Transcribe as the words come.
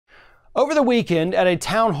Over the weekend at a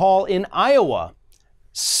town hall in Iowa,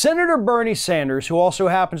 Senator Bernie Sanders, who also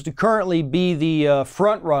happens to currently be the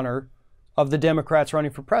front runner of the Democrats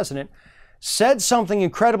running for president, said something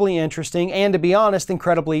incredibly interesting and, to be honest,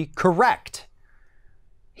 incredibly correct.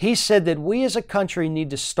 He said that we as a country need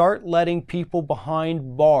to start letting people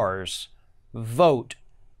behind bars vote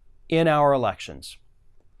in our elections.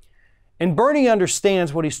 And Bernie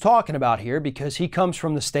understands what he's talking about here because he comes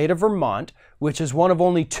from the state of Vermont, which is one of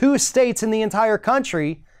only 2 states in the entire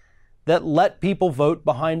country that let people vote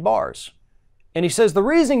behind bars. And he says the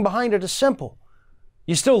reasoning behind it is simple.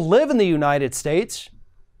 You still live in the United States.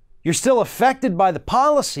 You're still affected by the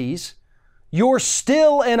policies. You're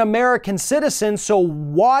still an American citizen, so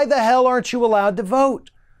why the hell aren't you allowed to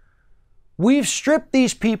vote? We've stripped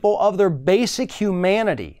these people of their basic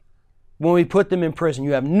humanity when we put them in prison.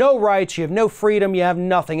 You have no rights, you have no freedom, you have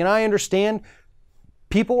nothing. And I understand,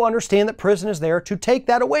 people understand that prison is there to take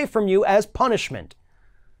that away from you as punishment.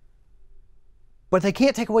 But they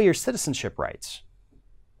can't take away your citizenship rights.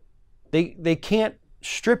 They can't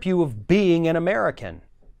strip you of being an American.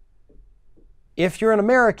 If you're an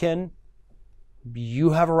American,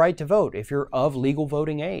 you have a right to vote if you're of legal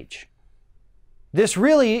voting age. This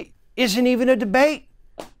really isn't even a debate.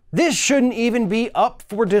 This shouldn't even be up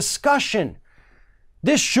for discussion.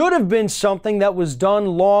 This should have been something that was done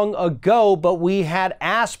long ago, but we had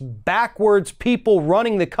ass-backwards people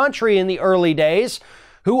running the country in the early days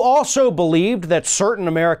who also believed that certain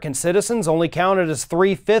American citizens only counted as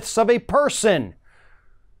 3/5 of a person.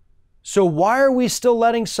 So why are we still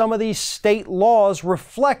letting some of these state laws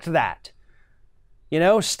reflect that? You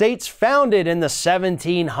know, states founded in the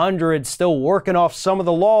 1700s, still working off some of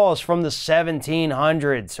the laws from the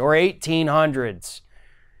 1700s or 1800s.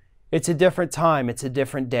 It's a different time, it's a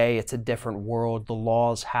different day, it's a different world. The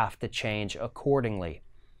laws have to change accordingly.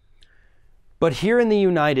 But here in the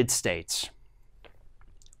United States,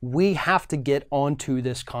 we have to get onto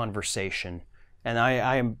this conversation. And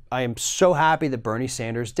I am so happy that Bernie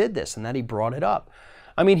Sanders did this and that he brought it up.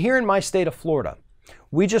 I mean, here in my state of Florida,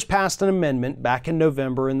 we just passed an amendment back in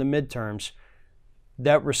November in the midterms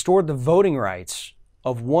that restored the voting rights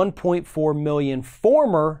of 1.4 million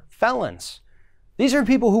former felons. These are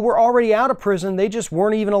people who were already out of prison. They just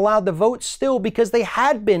weren't even allowed to vote still because they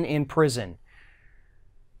had been in prison.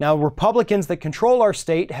 Now, Republicans that control our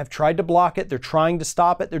state have tried to block it. They're trying to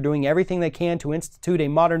stop it. They're doing everything they can to institute a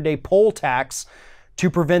modern-day poll tax to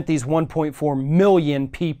prevent these 1.4 million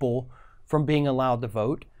people from being allowed to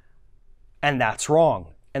vote. And that's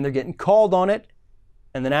wrong. And they're getting called on it.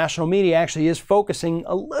 And the national media actually is focusing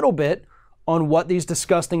a little bit on what these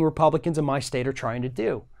disgusting Republicans in my state are trying to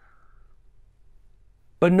do.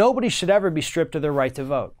 But nobody should ever be stripped of their right to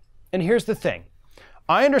vote. And here's the thing.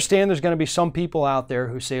 I understand there's going to be some people out there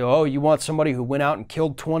who say, oh, you want somebody who went out and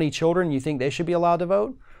killed 20 children, you think they should be allowed to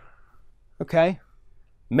vote? Okay.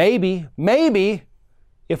 Maybe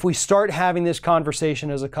if we start having this conversation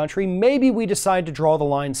as a country, maybe we decide to draw the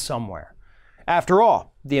line somewhere. After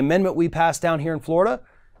all, the amendment we passed down here in Florida,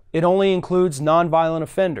 it only includes nonviolent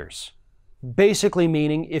offenders. Basically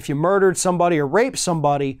meaning if you murdered somebody or raped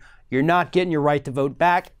somebody, you're not getting your right to vote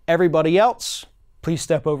back. Everybody else, please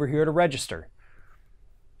step over here to register.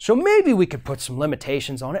 So maybe we could put some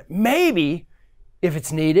limitations on it. Maybe, if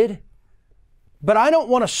it's needed. But I don't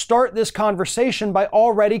want to start this conversation by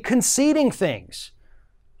already conceding things.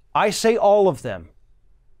 I say all of them.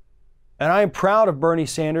 And I am proud of Bernie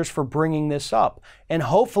Sanders for bringing this up. And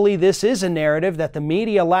hopefully this is a narrative that the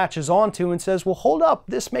media latches onto and says, well, hold up,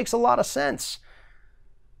 this makes a lot of sense.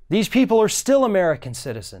 These people are still American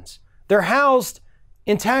citizens. They're housed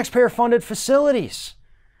in taxpayer-funded facilities.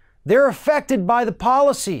 They're affected by the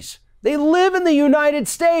policies. They live in the United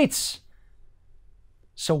States.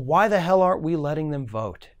 So why the hell aren't we letting them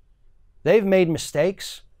vote? They've made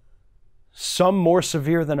mistakes. Some more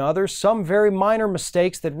severe than others, some very minor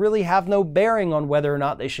mistakes that really have no bearing on whether or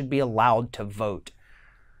not they should be allowed to vote.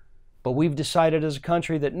 But we've decided as a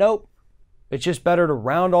country that nope, it's just better to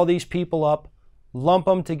round all these people up, lump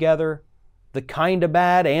them together, the kind of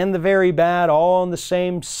bad and the very bad, all in the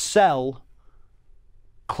same cell,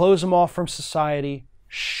 close them off from society,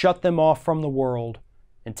 shut them off from the world,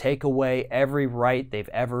 and take away every right they've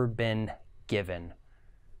ever been given.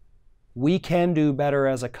 We can do better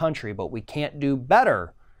as a country, but we can't do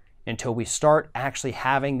better until we start actually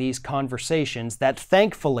having these conversations that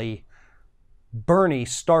thankfully Bernie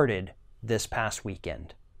started this past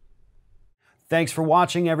weekend. Thanks for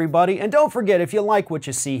watching, everybody. And don't forget, if you like what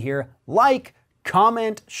you see here, like,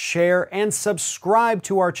 comment, share, and subscribe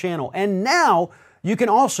to our channel. And now you can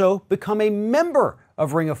also become a member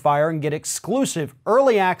of Ring of Fire and get exclusive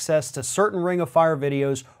early access to certain Ring of Fire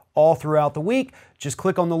videos all throughout the week. Just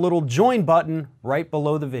click on the little join button right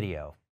below the video.